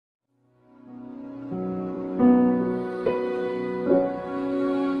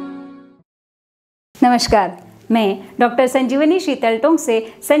नमस्कार, मैं डॉक्टर संजीवनी शीतल टोंग से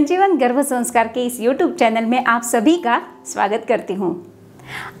संजीवन गर्भ संस्कार के इस YouTube चैनल में आप सभी का स्वागत करती हूँ।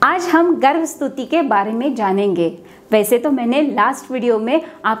 आज हम गर्भ स्तुति के बारे में जानेंगे। वैसे तो मैंने लास्ट वीडियो में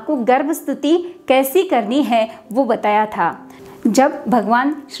आपको गर्भ स्तुति कैसी करनी है वो बताया था। जब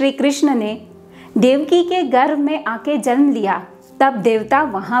भगवान श्री कृष्ण ने देवकी के गर्भ में आके जन्म लिया, तब देवता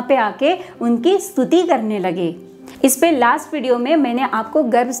वहाँ पे आके उनकी स्तुति करने लगे। इस पे लास्ट वीडियो में मैंने आपको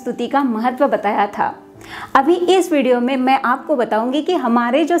गर्भ स्तुति का महत्व बताया था। अभी इस वीडियो में मैं आपको बताऊंगी कि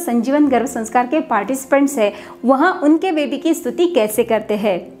हमारे जो संजीवन गर्भ संस्कार के पार्टिसिपेंट्स हैं वहाँ उनके बेबी की स्तुति कैसे करते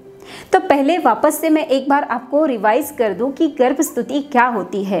हैं। तो पहले वापस से मैं एक बार आपको रिवाइज कर दूं कि गर्भ स्तुति क्या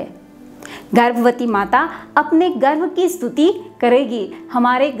होती है। गर्भवती माता अपने गर्भ की स्तुति करेगी।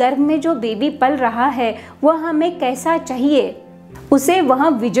 हमारे गर्भ में जो बेबी पल रहा है वह हमें कैसा चाहिए उसे वह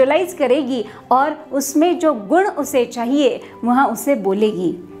विजुअलाइज करेगी और उसमें जो गुण उसे चाहिए वह उसे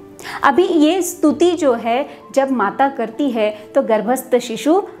बोलेगी। अभी ये स्तुति जो है जब माता करती है तो गर्भस्थ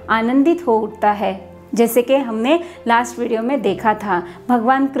शिशु आनंदित हो उठता है। जैसे कि हमने लास्ट वीडियो में देखा था,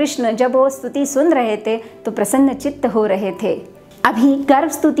 भगवान कृष्ण जब वो स्तुति सुन रहे थे तो प्रसन्न चित्त हो रहे थे। अभी गर्भ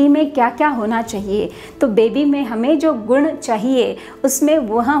स्तुति में क्या क्या होना चाहिए, तो बेबी में हमें जो गुण चाहिए उसमें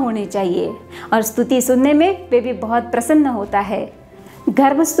वह होने चाहिए और स्तुति सुनने में बेबी बहुत प्रसन्न होता है।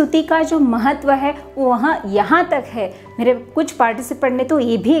 गर्भ स्तुति का जो महत्व है वो वहाँ यहाँ तक है। मेरे कुछ पार्टिसिपेंट ने तो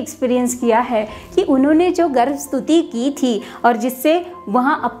ये भी एक्सपीरियंस किया है कि उन्होंने जो गर्भ स्तुति की थी और जिससे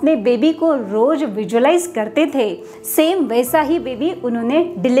वहाँ अपने बेबी को रोज़ विजुअलाइज करते थे, सेम वैसा ही बेबी उन्होंने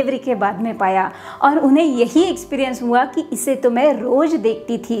डिलीवरी के बाद में पाया और उन्हें यही एक्सपीरियंस हुआ कि इसे तो मैं रोज़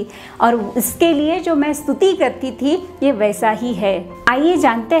देखती थी और इसके लिए जो मैं स्तुति करती थी ये वैसा ही है। आइए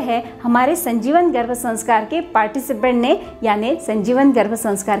जानते हैं हमारे संजीवन गर्भ संस्कार के पार्टिसिपेंट ने यानी संजीवन गर्भ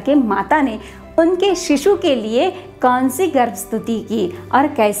संस्कार के माता ने उनके शिशु के लिए कौन सी गर्भ स्तुति की और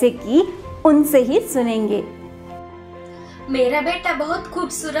कैसे की, उनसे ही सुनेंगे। मेरा बेटा बहुत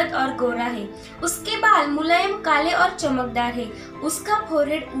खूबसूरत और गोरा है। उसके बाल मुलायम काले और चमकदार है। उसका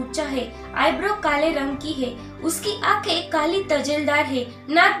फोरहेड ऊंचा है। आईब्रो काले रंग की है। उसकी आंखें काली तजेलदार है।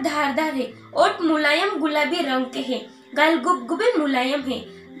 नाक धारदार है। ओठ मुलायम गुलाबी रंग के हैं। गाल गुबगुबे मुलायम है।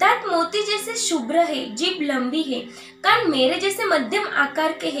 दांत मोती जैसे शुभ्र है। जीभ लंबी है। कान मेरे जैसे मध्यम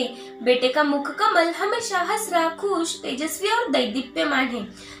आकार के हैं। बेटे का मुख कमल हमेशा हंसरा, खुश, तेजस्वी और दैदीप्यमान है।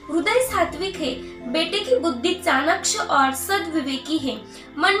 हृदय सात्विक है। बेटे की बुद्धि चाणक्य और सद्विवेकी है।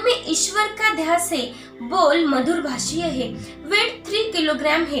 मन में ईश्वर का ध्यास है। बोल मधुर भाषीय है। वेट 3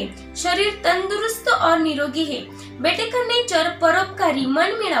 किलोग्राम है। शरीर तंदुरुस्त और निरोगी है। बेटे का नेचर परोपकारी,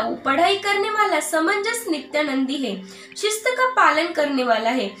 मन मिलाऊ, पढ़ाई करने वाला, समंजस, नित्यानंदी है। शिस्त का पालन करने वाला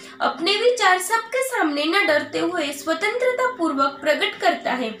है। अपने विचार सबके सामने न डरते हुए स्वतंत्रता पूर्वक प्रकट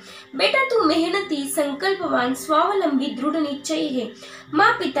करता है। बेटा तू मेहनती, संकल्पवान, स्वावलंबी, दृढ़ निश्चयी है।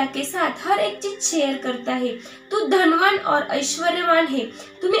 माँ पिता के साथ हर एक चीज शेयर करता है। तू धनवान और ऐश्वर्यवान है।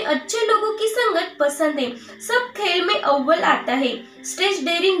 तुम्हें अच्छे लोगों की संगत पसंद है। सब खेल में अव्वल आता है। स्टेज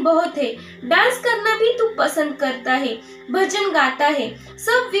डेयरिंग बहुत है। डांस करना भी तू पसंद करता है। भजन गाता है।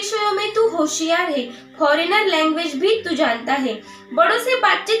 सब विषयों में तू होशियार है। फॉरेनर लैंग्वेज भी तू जानता है। बड़ों से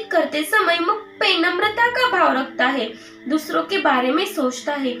बातचीत करते समय मुख पे नम्रता का भाव रखता है। दूसरों के बारे में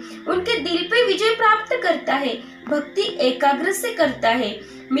सोचता है। उनके दिल पे विजय प्राप्त करता है। भक्ति एकाग्र से करता है।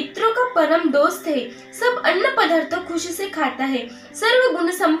 मित्रों का परम दोस्त है। सब अन्न पदार्थ खुशी से खाता है। सर्व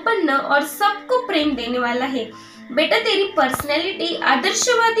गुण संपन्न और सबको प्रेम देने वाला है। बेटा तेरी पर्सनैलिटी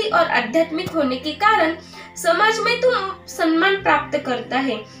आदर्शवादी और आध्यात्मिक होने के कारण समाज में तू सम्मान प्राप्त करता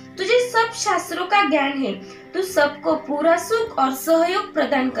है। तुझे सब शास्त्रों का ज्ञान है। तू सबको पूरा सुख और सहयोग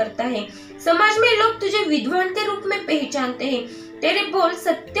प्रदान करता है। समाज में लोग तुझे विद्वान के रूप में पहचानते हैं। तेरे बोल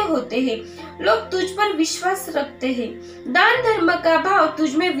सत्य होते हैं। लोग तुझ पर विश्वास रखते हैं। दान धर्म का भाव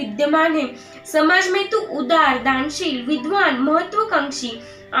तुझ में विद्यमान है। समाज में तू उदार, दानशील, विद्वान, महत्वाकांक्षी,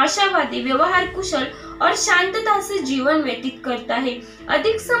 आशावादी, व्यवहार कुशल और शांतता से जीवन व्यतीत करता है।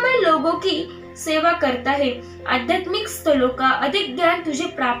 अधिक समय लोगों की सेवा करता है। आध्यात्मिक स्थलों का अधिक ज्ञान तुझे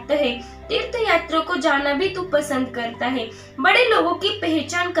प्राप्त है। तीर्थ यात्रा को जाना भी तू पसंद करता है। बड़े लोगों की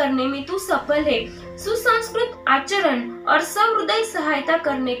पहचान करने में तू सफल है। सुसंस्कृत आचरण और सहृदय सहायता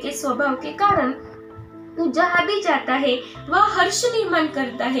करने के स्वभाव के कारण तू जहाँ भी जाता है वह हर्ष निर्माण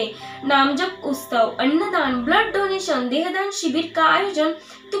करता है। नाम जप उत्सव, अन्नदान, ब्लड डोनेशन, देहदान शिविर का आयोजन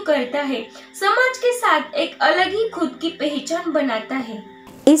तू करता है। समाज के साथ एक अलग ही खुद की पहचान बनाता है।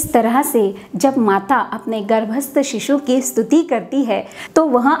 इस तरह से जब माता अपने गर्भस्थ शिशु की स्तुति करती है तो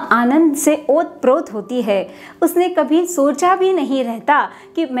वह आनंद से ओतप्रोत होती है। उसने कभी सोचा भी नहीं रहता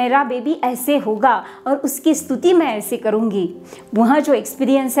कि मेरा बेबी ऐसे होगा और उसकी स्तुति मैं ऐसे करूँगी। वह जो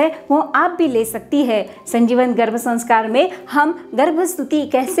एक्सपीरियंस है वो आप भी ले सकती है। संजीवन गर्भ संस्कार में हम गर्भ स्तुति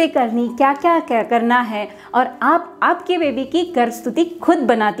कैसे करनी, क्या क्या करना है और आपके बेबी की गर्भ स्तुति खुद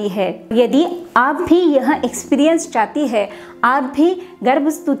बनाती है। यदि आप भी यह एक्सपीरियंस चाहती है, आप भी गर्भ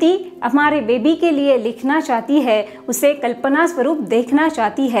स्तुति हमारे बेबी के लिए लिखना चाहती है, उसे कल्पना स्वरूप देखना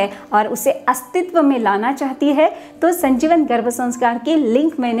चाहती है और उसे अस्तित्व में लाना चाहती है, तो संजीवन गर्भ संस्कार की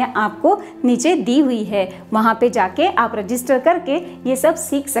लिंक मैंने आपको नीचे दी हुई है। वहाँ पे जाके आप रजिस्टर करके ये सब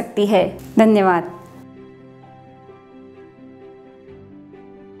सीख सकती है। धन्यवाद।